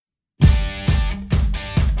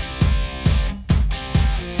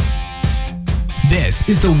This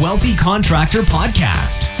is the Wealthy Contractor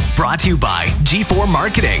Podcast, brought to you by G4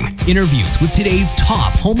 Marketing. Interviews with today's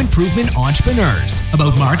top home improvement entrepreneurs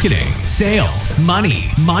about marketing, sales, money,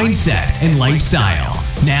 mindset, and lifestyle.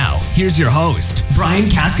 Now, here's your host, Brian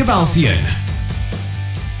Kaskavalciyan.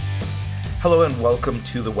 Hello and welcome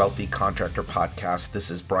to the Wealthy Contractor Podcast. This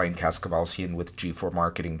is Brian Kaskavalciyan with G4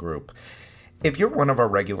 Marketing Group. If you're one of our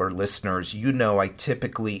regular listeners, you know I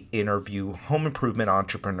typically interview home improvement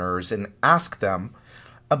entrepreneurs and ask them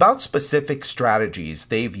about specific strategies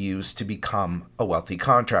they've used to become a wealthy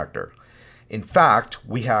contractor. In fact,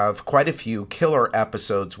 we have quite a few killer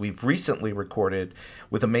episodes we've recently recorded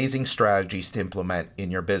with amazing strategies to implement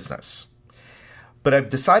in your business. But I've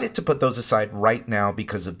decided to put those aside right now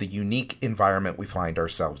because of the unique environment we find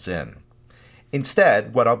ourselves in.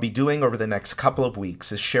 Instead, what I'll be doing over the next couple of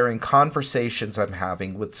weeks is sharing conversations I'm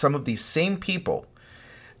having with some of these same people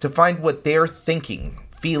to find what they're thinking,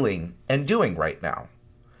 feeling, and doing right now.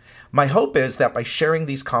 My hope is that by sharing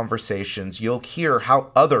these conversations, you'll hear how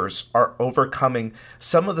others are overcoming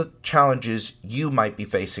some of the challenges you might be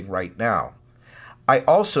facing right now. I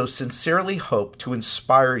also sincerely hope to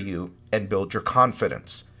inspire you and build your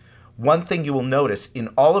confidence. One thing you will notice in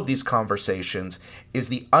all of these conversations is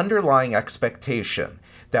the underlying expectation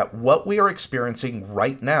that what we are experiencing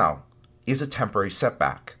right now is a temporary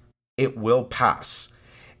setback. It will pass,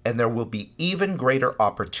 and there will be even greater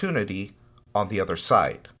opportunity on the other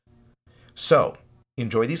side. So,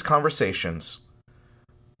 enjoy these conversations.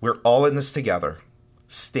 We're all in this together.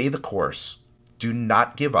 Stay the course. Do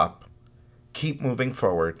not give up. Keep moving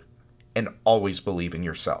forward, and always believe in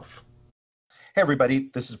yourself. Hey everybody,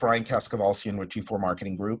 this is Brian Kaskavalciyan with G4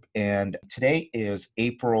 Marketing Group, and today is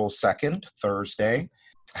April 2nd, Thursday,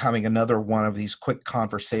 having another one of these quick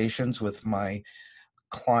conversations with my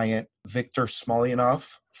client, Victor Smolyanov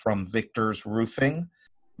from Victor's Roofing.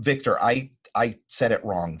 Victor, I said it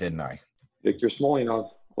wrong, didn't I? Victor Smolyanov,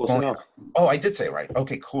 close enough. Oh, I did say it right.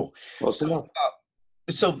 Okay, cool. Close enough.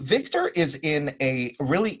 So Victor is in a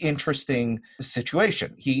really interesting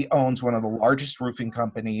situation. He owns one of the largest roofing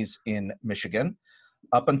companies in Michigan.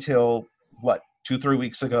 Up until, 2-3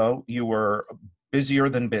 weeks ago, you were busier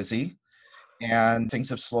than busy, and things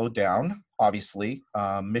have slowed down, obviously.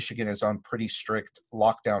 Michigan is on pretty strict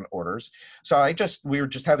lockdown orders. So we were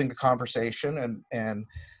just having a conversation, and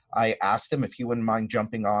I asked him if he wouldn't mind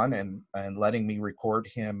jumping on and letting me record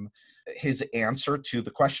his answer to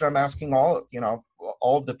the question I'm asking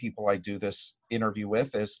all of the people I do this interview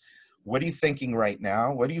with is, what are you thinking right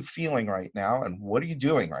now? What are you feeling right now? And what are you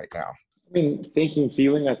doing right now? I mean, thinking,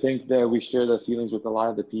 feeling, I think that we share the feelings with a lot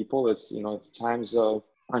of the people. It's times of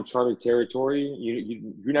uncharted territory.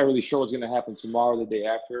 You're not really sure what's going to happen tomorrow, the day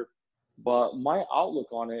after. But my outlook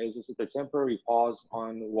on it is just it's a temporary pause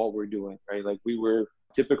on what we're doing, right? Like we're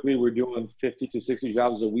doing 50 to 60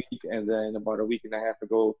 jobs a week. And then about a week and a half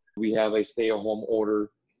ago, we have a stay-at-home order.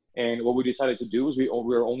 And what we decided to do is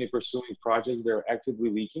we're only pursuing projects that are actively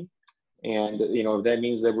leaking. And, if that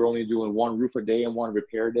means that we're only doing one roof a day and one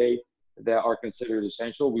repair day that are considered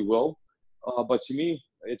essential, we will. But to me,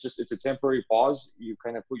 it's a temporary pause. You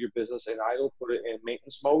kind of put your business in idle, put it in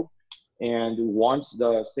maintenance mode. And once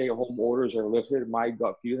the stay-at-home orders are lifted, my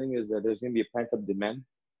gut feeling is that there's going to be a pent-up demand.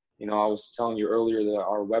 I was telling you earlier that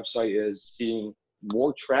our website is seeing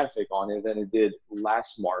more traffic on it than it did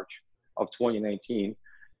last March of 2019.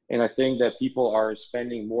 And I think that people are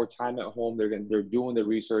spending more time at home. They're doing the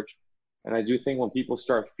research. And I do think when people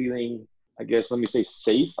start feeling,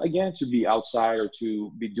 safe again to be outside or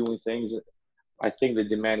to be doing things, I think the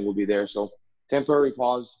demand will be there. So temporary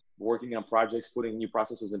pause, working on projects, putting new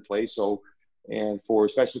processes in place.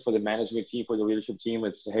 Especially for the management team, for the leadership team,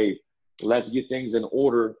 it's, hey, let's get things in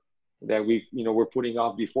order that we're putting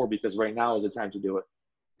off before, because right now is the time to do it.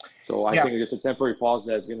 So I think it's just a temporary pause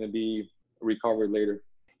that's going to be recovered later.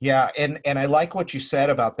 Yeah, and I like what you said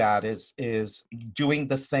about that is doing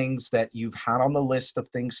the things that you've had on the list of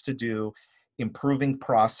things to do, improving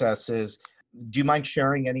processes. Do you mind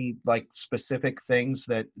sharing any specific things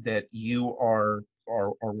that you are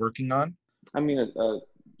working on? I mean,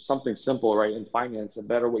 something simple, right? In finance, a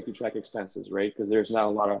better way to track expenses, right? Because there's not a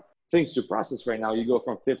lot of things to process right now. You go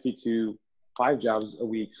from 50 to 5 jobs a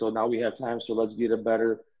week. So now we have time. So let's get a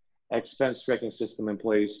better expense tracking system in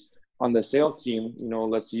place. On the sales team,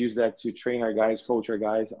 let's use that to train our guys, coach our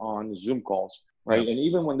guys on Zoom calls, right? Yeah. And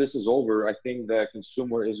even when this is over, I think the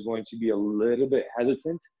consumer is going to be a little bit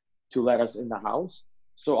hesitant to let us in the house.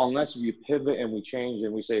 So unless we pivot and we change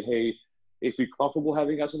and we say, hey, if you're comfortable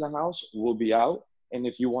having us in the house, we'll be out. And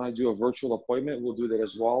if you want to do a virtual appointment, we'll do that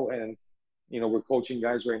as well. And, we're coaching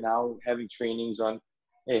guys right now, having trainings on,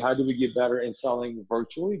 hey, how do we get better in selling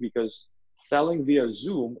virtually? Because selling via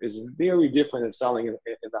Zoom is very different than selling in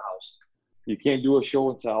the house. You can't do a show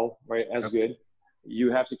and tell, right, as good.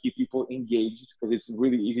 You have to keep people engaged because it's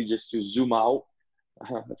really easy just to zoom out.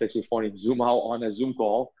 That's actually funny. Zoom out on a Zoom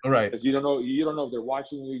call. Right. Because you don't know if they're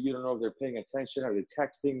watching you. You don't know if they're paying attention. Are they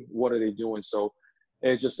texting? What are they doing? So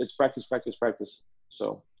it's practice, practice, practice.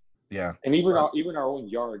 So yeah. And even our own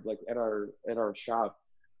yard, like at our shop,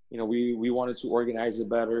 we wanted to organize it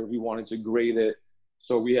better. We wanted to grade it.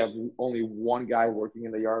 So we have only one guy working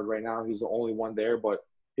in the yard right now. He's the only one there, but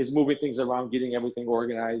he's moving things around, getting everything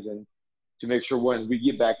organized, and to make sure when we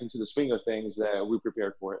get back into the swing of things that we're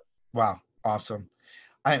prepared for it. Wow. Awesome.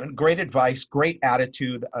 Great advice, great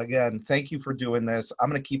attitude. Again, thank you for doing this. I'm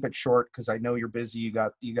going to keep it short because I know you're busy. You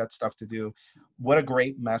got stuff to do. What a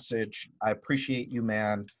great message. I appreciate you,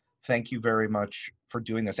 man. Thank you very much for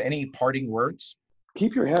doing this. Any parting words?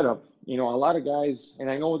 Keep your head up. A lot of guys, and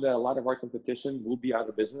I know that a lot of our competition will be out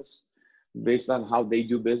of business based on how they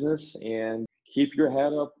do business, and keep your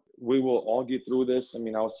head up. We will all get through this. I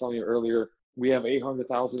was telling you earlier, we have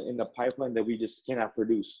 800,000 in the pipeline that we just cannot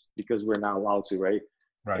produce because we're not allowed to, right?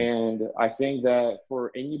 Right. And I think that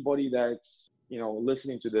for anybody that's,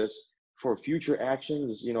 listening to this, for future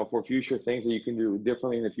actions, for future things that you can do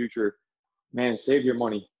differently in the future, man, save your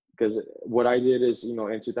money. Because what I did is, in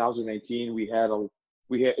 2018,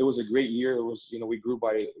 it was a great year. It was, we grew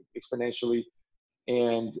by exponentially,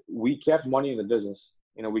 and we kept money in the business.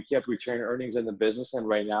 We kept return earnings in the business. And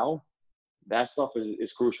right now, that stuff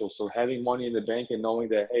is crucial. So having money in the bank and knowing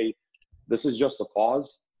that, hey, this is just a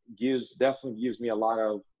pause definitely gives me a lot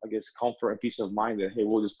of, comfort and peace of mind that, hey,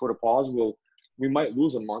 we'll just put a pause. We might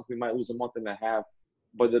lose a month. We might lose a month and a half,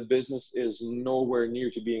 but the business is nowhere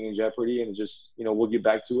near to being in jeopardy. And just, we'll get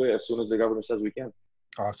back to it as soon as the government says we can.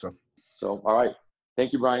 Awesome. So, all right.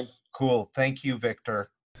 Thank you, Brian. Cool. Thank you, Victor.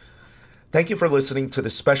 Thank you for listening to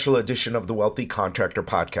this special edition of the Wealthy Contractor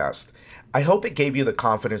Podcast. I hope it gave you the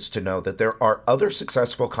confidence to know that there are other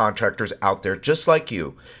successful contractors out there just like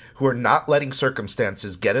you who are not letting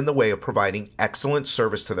circumstances get in the way of providing excellent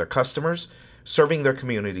service to their customers, serving their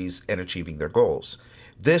communities, and achieving their goals.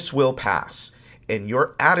 This will pass, and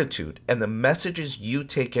your attitude and the messages you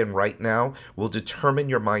take in right now will determine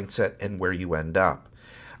your mindset and where you end up.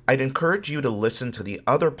 I'd encourage you to listen to the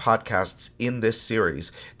other podcasts in this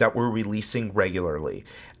series that we're releasing regularly,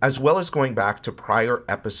 as well as going back to prior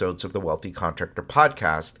episodes of the Wealthy Contractor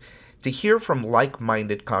Podcast to hear from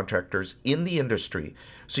like-minded contractors in the industry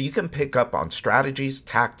so you can pick up on strategies,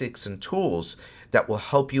 tactics, and tools that will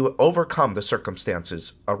help you overcome the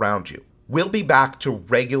circumstances around you. We'll be back to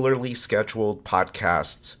regularly scheduled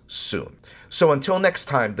podcasts soon. So until next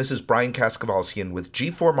time, this is Brian Kaskavalsian with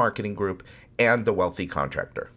G4 Marketing Group and The Wealthy Contractor.